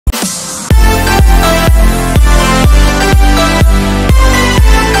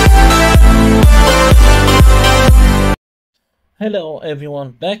Hello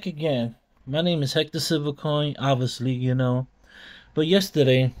everyone, back again. My name is Hector Silvercoin, obviously, But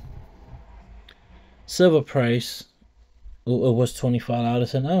yesterday, silver price, it was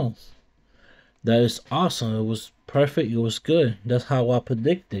 $25 an ounce. That is awesome. It was perfect. It was good. That's how I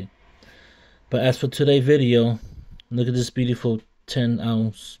predicted. But as for today's video, look at this beautiful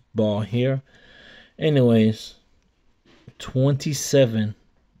 10-ounce bar here. Anyways, $27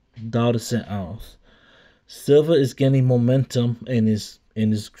 an ounce. Silver is gaining momentum and is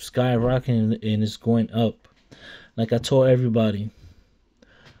skyrocketing and is going up. Like I told everybody,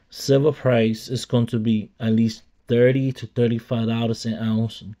 silver price is going to be at least $30 to $35 an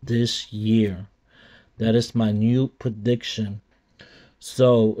ounce this year. That is my new prediction.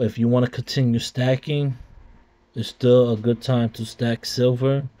 So if you want to continue stacking, it's still a good time to stack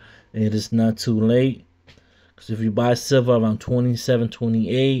silver. It is not too late. Because if you buy silver around 27,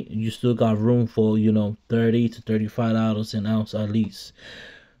 28, you still got room for, $30 to $35 an ounce at least.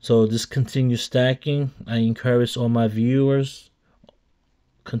 So just continue stacking. I encourage all my viewers,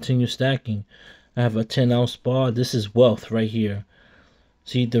 continue stacking. I have a 10-ounce bar. This is wealth right here.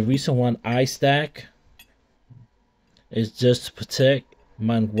 See, the reason why I stack is just to protect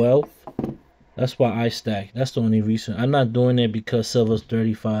my wealth. That's why I stack. That's the only reason. I'm not doing it because silver's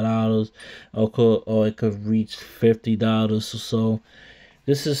 $35 or it could reach $50 or so.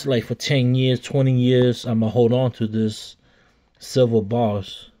 This is like for 10 years, 20 years, I'm going to hold on to this silver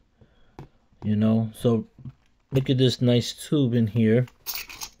bars. So look at this nice tube in here.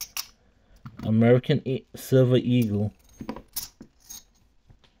 American Silver Eagle.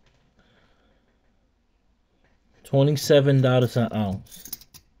 $27 an ounce.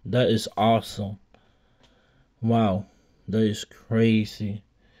 That is awesome. Wow, that is crazy.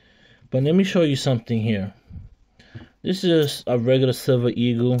 But let me show you something here. This is a regular Silver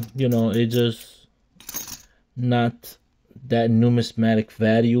Eagle. It just not that numismatic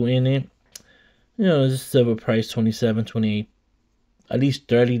value in it. This silver price 27, 28, at least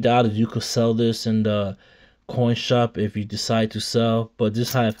 $30. You could sell this in the coin shop if you decide to sell. But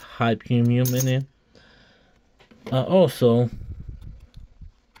this have high premium in it. Also,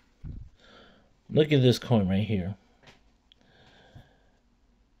 look at this coin right here.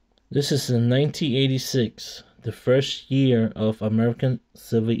 This is in 1986, the first year of American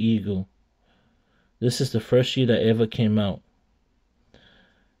Silver Eagle. This is the first year that ever came out.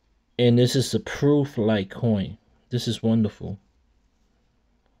 And this is a proof-like coin. This is wonderful.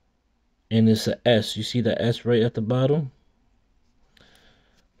 And it's an S. You see the S right at the bottom?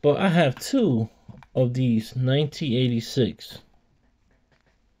 But I have two of these 1986.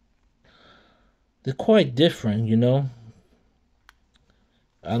 They're quite different, I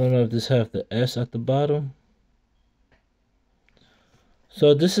don't know if this have the S at the bottom.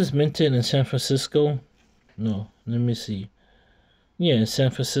 So this is minted in San Francisco. No, let me see. Yeah, in San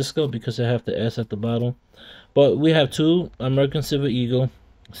Francisco because I have the S at the bottom. But we have two American Silver Eagle,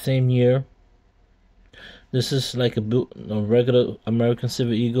 same year. This is like a regular American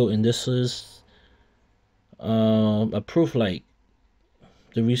Silver Eagle, and this is a proof light.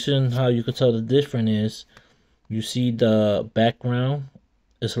 The reason how you can tell the difference is you see the background.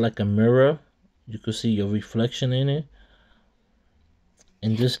 It's like a mirror. You can see your reflection in it.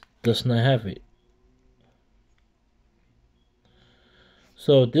 And this does not have it.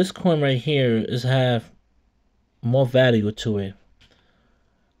 So this coin right here is have more value to it.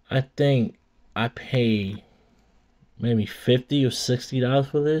 I think I paid maybe $50 or $60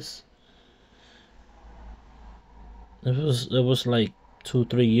 for this. It was like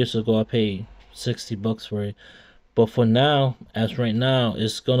 2-3 years ago. I paid $60 for it. But for now, as right now,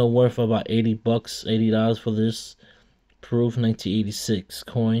 it's gonna worth about $80, $80 for this proof 1986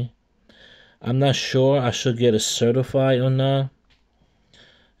 coin. I'm not sure I should get it certified or not.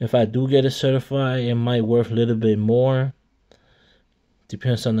 If I do get it certified, it might worth a little bit more.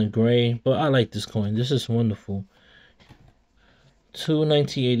 Depends on the grade. But I like this coin. This is wonderful.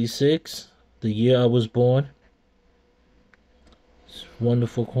 1986, the year I was born. It's a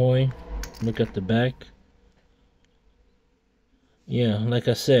wonderful coin. Look at the back. Yeah, like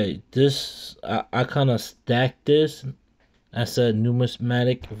I said, this I kind of stacked this as a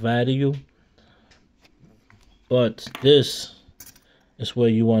numismatic value. But this is where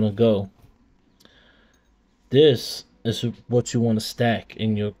you want to go. This is what you want to stack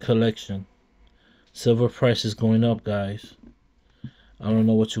in your collection. Silver price is going up, guys. I don't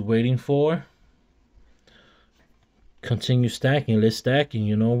know what you're waiting for. Continue stacking. Let's stacking.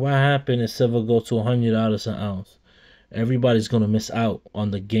 What happened if silver go to $100 an ounce? Everybody's going to miss out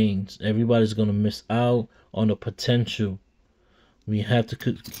on the gains. Everybody's going to miss out on the potential. We have to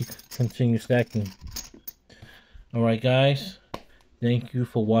continue stacking. Alright guys, thank you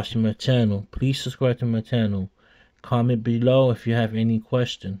for watching my channel. Please subscribe to my channel. Comment below if you have any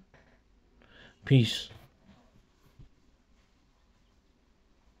question. Peace.